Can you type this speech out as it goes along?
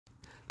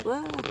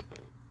Well,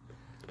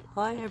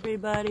 hi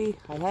everybody.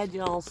 I had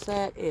you all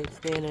set. It's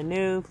Nanna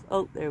new.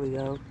 Oh, there we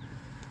go.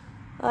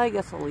 I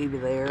guess I'll leave you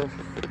there.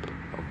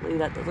 Hopefully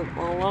that doesn't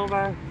fall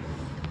over.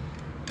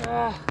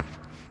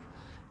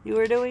 You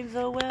were doing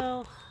so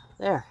well.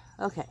 There.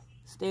 Okay.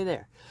 Stay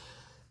there.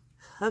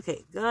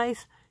 Okay,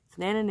 guys. It's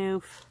Nanna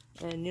new.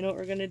 And you know what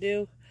we're going to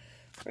do?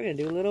 We're going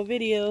to do a little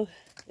video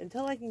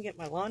until I can get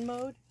my lawn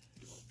mowed.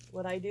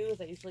 What I do is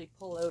I usually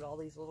pull out all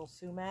these little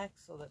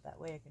sumacs so that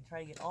way I can try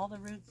to get all the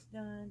roots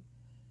done.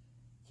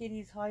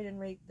 Kitty's hiding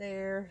right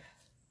there.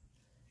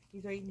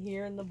 He's right in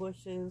here in the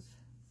bushes.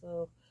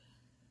 So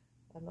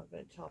I'm not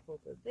going to chop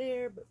over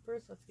there. But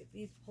first let's get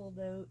these pulled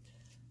out.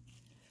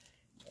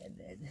 And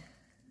then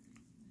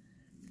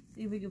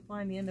see if we can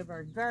find the end of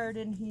our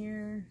garden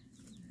here.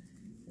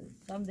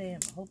 Someday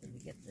I'm hoping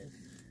to get this.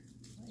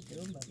 How you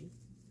doing, buddy?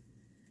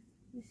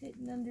 You're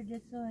sitting under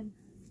the sun.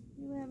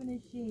 You're having a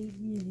shade.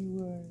 Here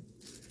you are.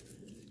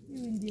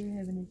 You're in there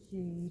having a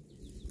shade.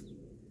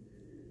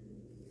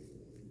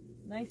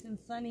 Nice and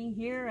sunny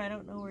here. I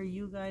don't know where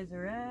you guys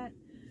are at.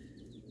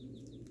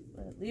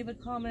 But leave a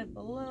comment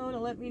below to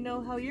let me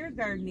know how your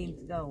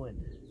gardening's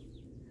going.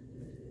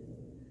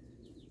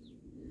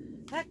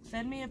 Heck,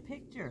 send me a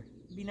picture.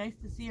 It'd be nice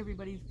to see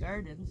everybody's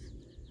gardens.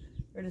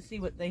 Or to see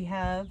what they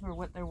have or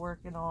what they're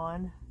working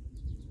on.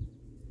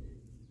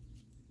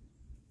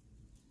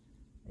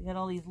 I got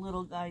all these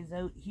little guys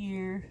out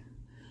here.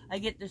 I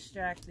get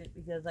distracted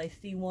because I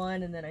see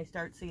one and then I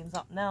start seeing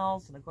something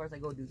else. And of course I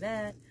go do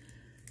that.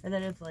 And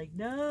then it's like,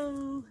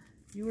 no,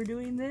 you were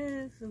doing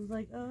this. I was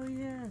like, oh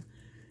yeah.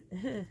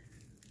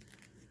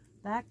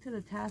 Back to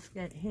the task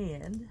at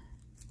hand.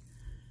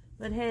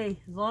 But hey,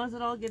 as long as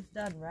it all gets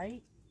done,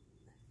 right?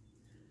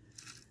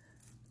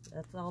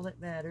 That's all that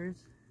matters.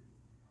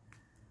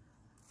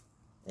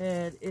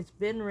 And it's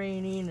been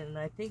raining, and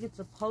I think it's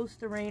supposed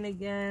to rain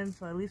again,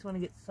 so I at least want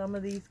to get some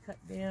of these cut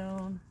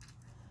down.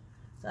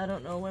 So I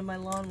don't know when my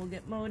lawn will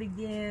get mowed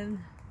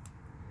again.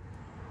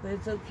 But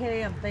it's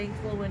okay, I'm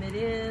thankful when it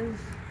is.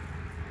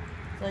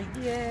 It's like,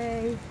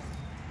 yay.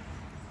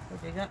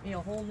 Like, they got me a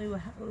whole new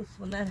house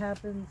when that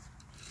happens.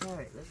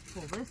 Alright, let's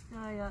pull this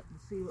guy up and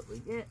see what we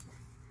get.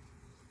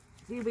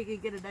 See if we can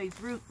get a nice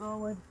root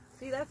going.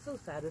 See, that's so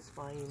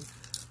satisfying.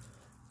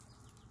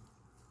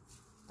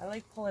 I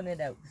like pulling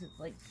it out because it's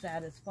like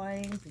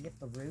satisfying to get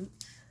the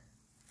roots.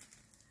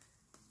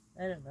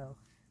 I don't know.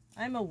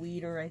 I'm a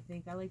weeder, I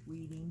think. I like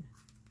weeding.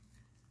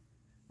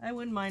 I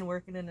wouldn't mind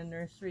working in a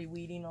nursery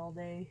weeding all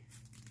day.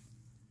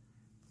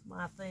 It's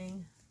my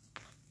thing.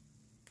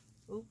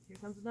 Oh, here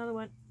comes another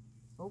one.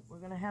 Oh, we're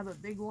going to have a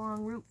big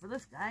long root for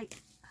this guy.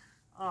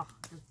 Oh,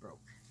 just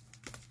broke.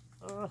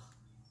 Oh.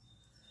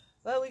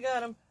 Well, we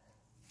got him.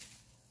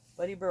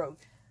 But he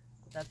broke.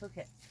 But that's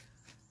okay.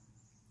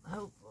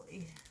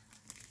 Hopefully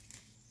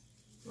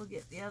we'll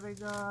get the other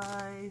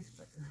guys,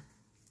 but I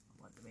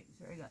want to make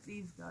sure I got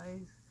these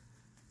guys.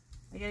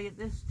 I gotta get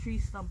this tree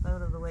stump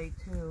out of the way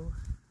too.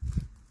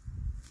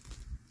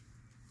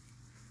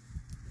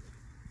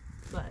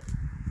 But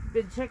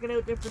been checking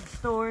out different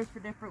stores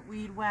for different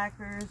weed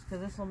whackers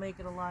because this will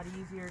make it a lot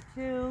easier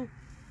too.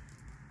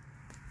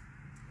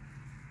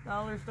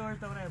 Dollar stores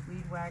don't have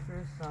weed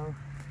whackers, so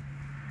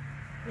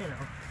you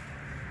know,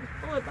 just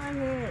pull it by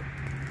hand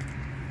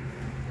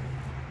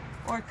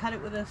or cut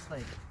it with this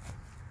thing.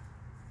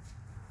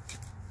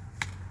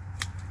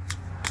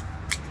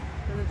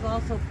 Because it's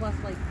also plus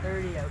like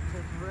 30 out, so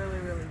it's really,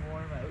 really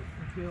warm out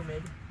and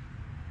humid.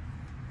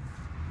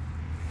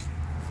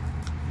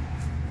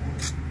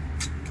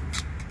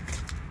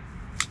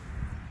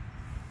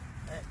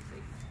 Let's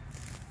see.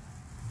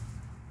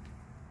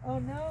 Oh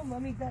no,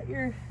 Mommy got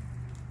your...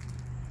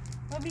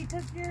 Mommy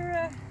took your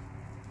grass.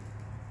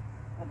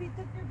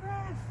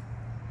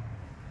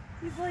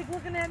 He's like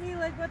looking at me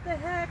like, what the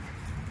heck?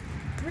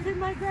 Where did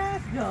my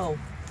grass go?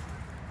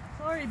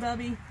 Sorry,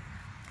 Bubby.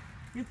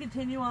 You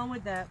continue on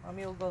with that.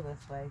 Mommy will go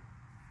this way.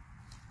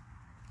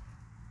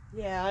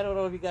 Yeah, I don't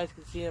know if you guys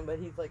can see him, but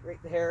he's like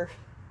right there.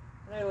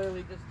 And I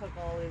literally just took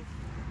all his...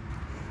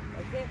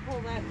 I can't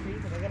pull that tree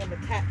because I got him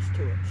attached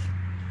to it.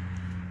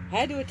 I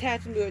had to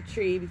attach him to a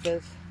tree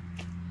because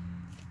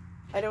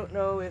I don't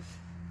know if...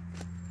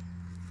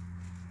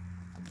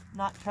 I'm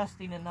not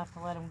trusting enough to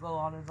let him go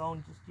on his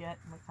own just yet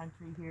in the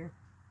country here.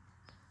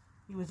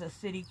 He was a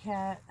city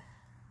cat.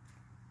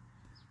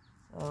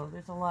 So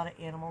there's a lot of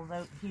animals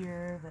out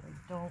here that I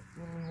don't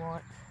really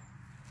want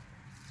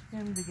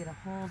him to get a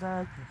hold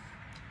of, because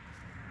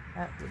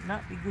that would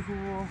not be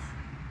cool.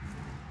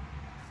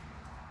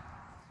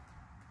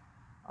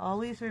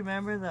 Always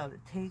remember though to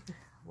take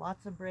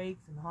lots of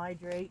breaks and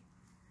hydrate,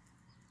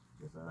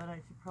 which is what I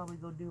should probably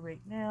go do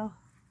right now,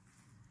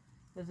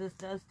 because this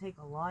does take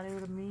a lot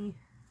out of me.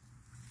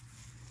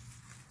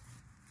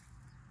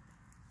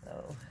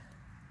 So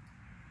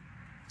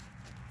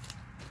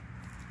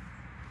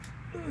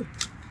there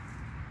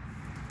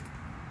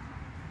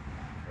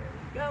we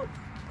go.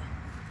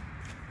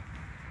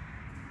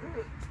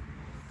 Look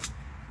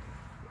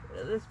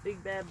at this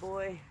big bad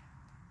boy.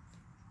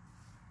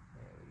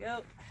 There we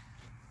go.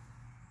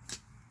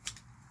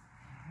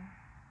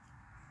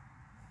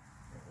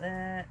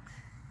 that.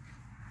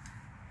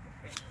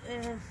 Get rid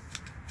of this.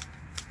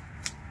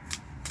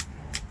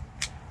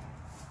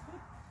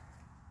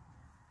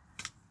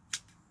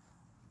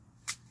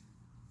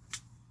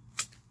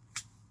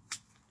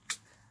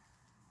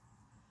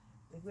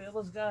 I think we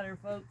almost got her,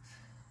 folks.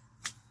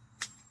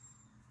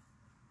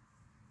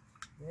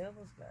 We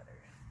almost got her.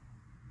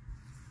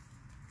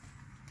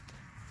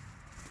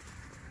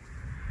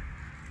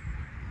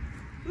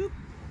 Boop.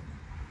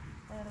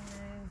 That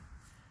away.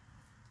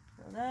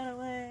 Throw that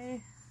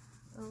away.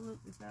 Oh look,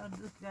 we found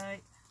this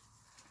guy.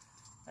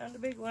 Found a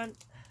big one.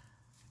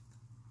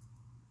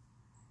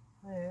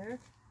 There.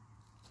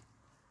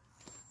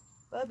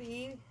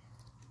 Bubby.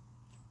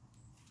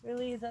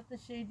 Really, is that the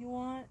shade you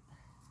want?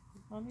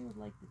 Mommy would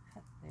like to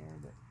cut there,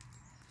 but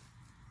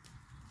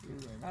you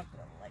are not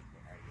gonna like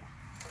it, are you?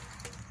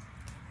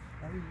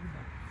 No, you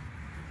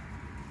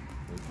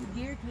don't. Don't you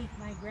dare take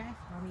my grass,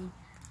 Mommy.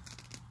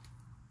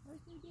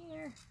 Don't you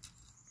dare.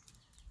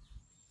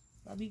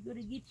 Mommy's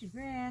gonna get your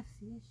grass.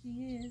 Yes, she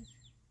is.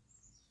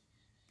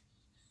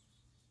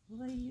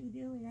 What are you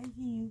doing? I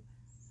see you.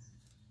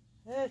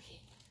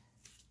 Okay.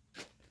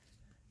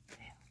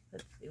 Now,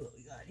 let's see what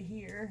we got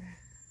here.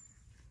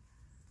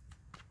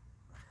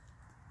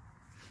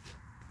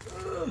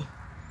 Ugh.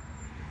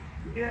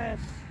 Yes.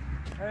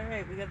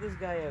 Alright, we got this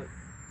guy out.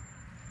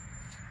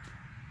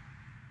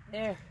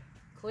 There.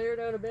 Cleared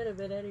out a bit of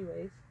it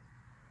anyways.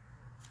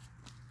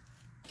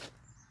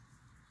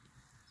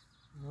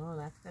 Oh,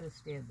 that's got to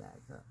stand back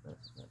up.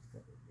 That's got to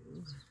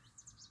do.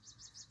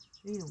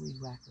 Need a weed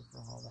whacker for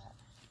all that.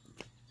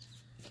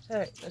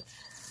 Alright, let's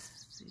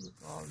see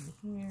what's all in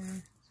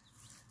here.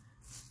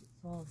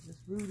 It's all this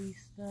rooty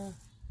stuff.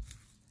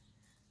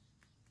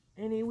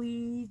 Any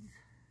weeds?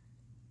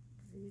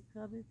 Are you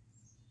coming?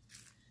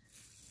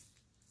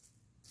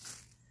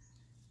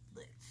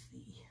 Let's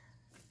see.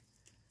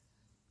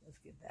 Let's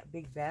get that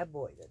big bad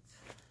boy that's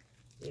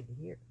in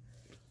here.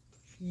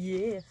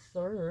 Yes,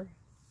 sir.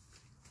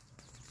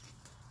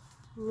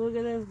 Look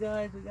at this,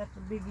 guys. We got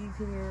some biggies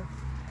here.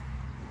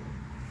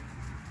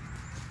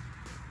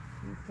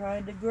 He's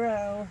trying to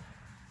growl.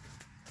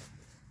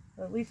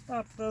 But we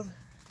stopped them.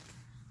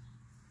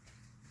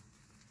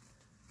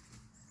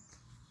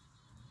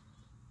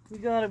 We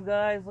got him,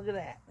 guys. Look at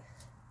that.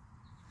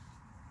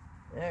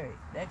 Alright,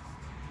 next.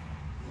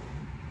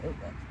 Oh,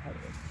 that's part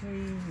of a tree.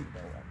 You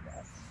don't want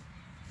that.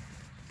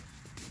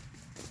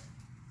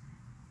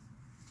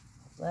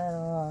 Pop that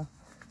off.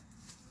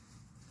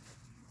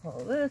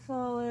 Pull this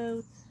all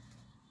out.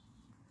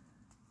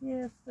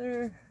 Yes,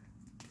 sir.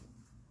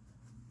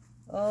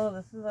 Oh,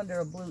 this is under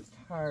a blue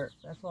tarp.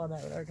 That's why I'm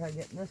having a hard time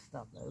getting this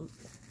stuff out.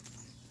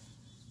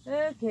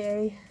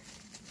 Okay.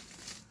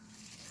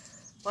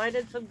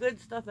 Finding some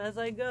good stuff as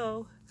I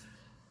go.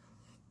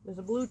 There's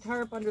a blue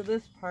tarp under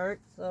this part,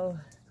 so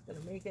it's going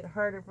to make it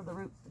harder for the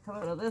roots to come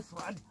out of this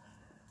one.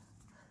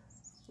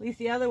 At least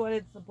the other one,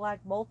 it's the black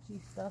mulchy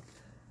stuff.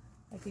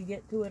 I can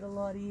get to it a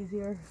lot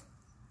easier.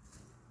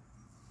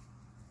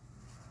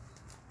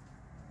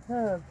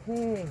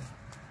 Okay.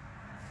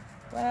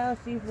 Wow,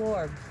 she's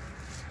warm.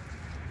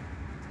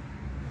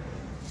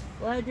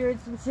 Glad you're in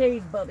some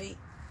shade, Bubby.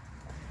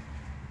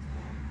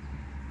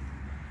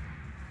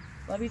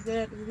 Bubby's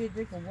gonna have to give me a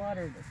drink of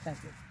water in a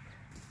second.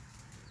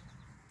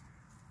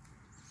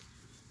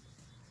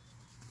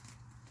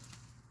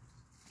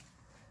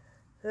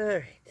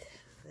 Alright,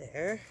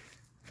 there.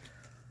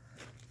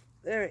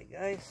 Alright,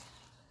 guys.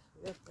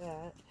 We got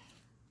that.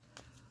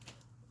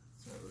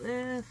 So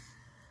this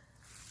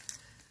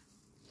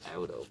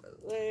out over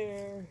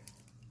there.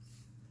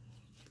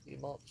 Be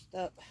mulched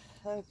up.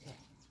 Okay.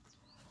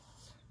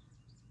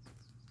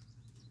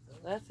 So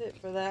that's it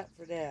for that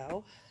for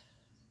now.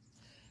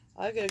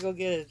 I'm gonna go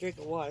get a drink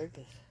of water,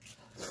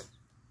 cause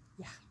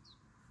yeah.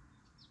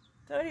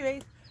 So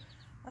anyways,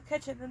 I'll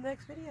catch you in the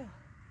next video.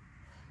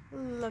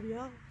 Love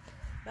y'all.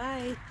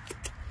 Bye.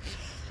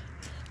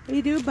 What do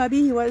you do, Bubby?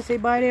 You want to say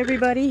bye to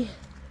everybody?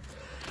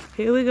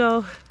 Here we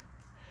go.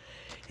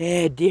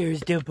 And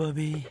there's the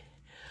Bubby.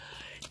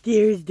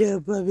 There's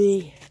the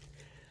Bubby.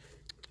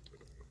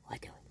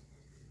 What doing?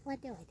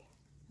 What doing?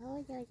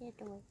 Oh, you're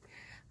doing.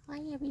 Hi,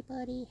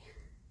 everybody.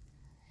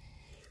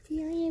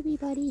 Hi,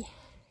 everybody.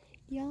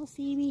 Y'all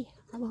see me?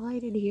 I'm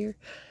hiding here.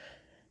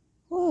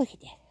 Oh, look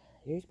at that.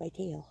 Here's my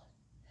tail.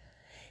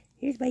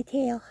 Here's my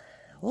tail.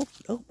 Oh,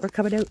 oh, we're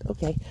coming out.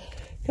 Okay.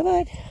 Come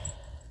on.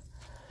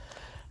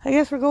 I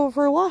guess we're going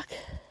for a walk.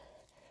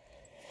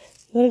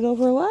 You want to go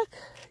for a walk?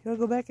 You want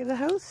to go back in the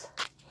house?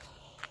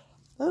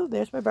 Oh,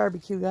 there's my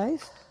barbecue,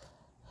 guys.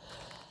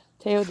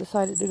 Teo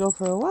decided to go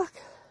for a walk.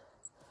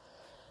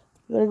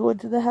 You want to go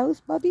into the house,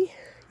 Bubby?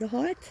 You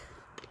hot?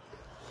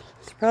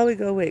 Should probably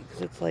go wait,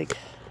 because it's like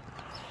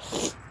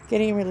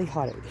getting really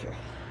hot out here.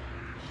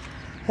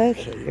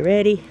 Okay, you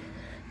ready?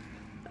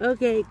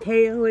 Okay,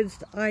 Teo and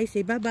I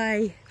say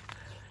bye-bye.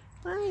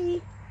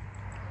 Bye.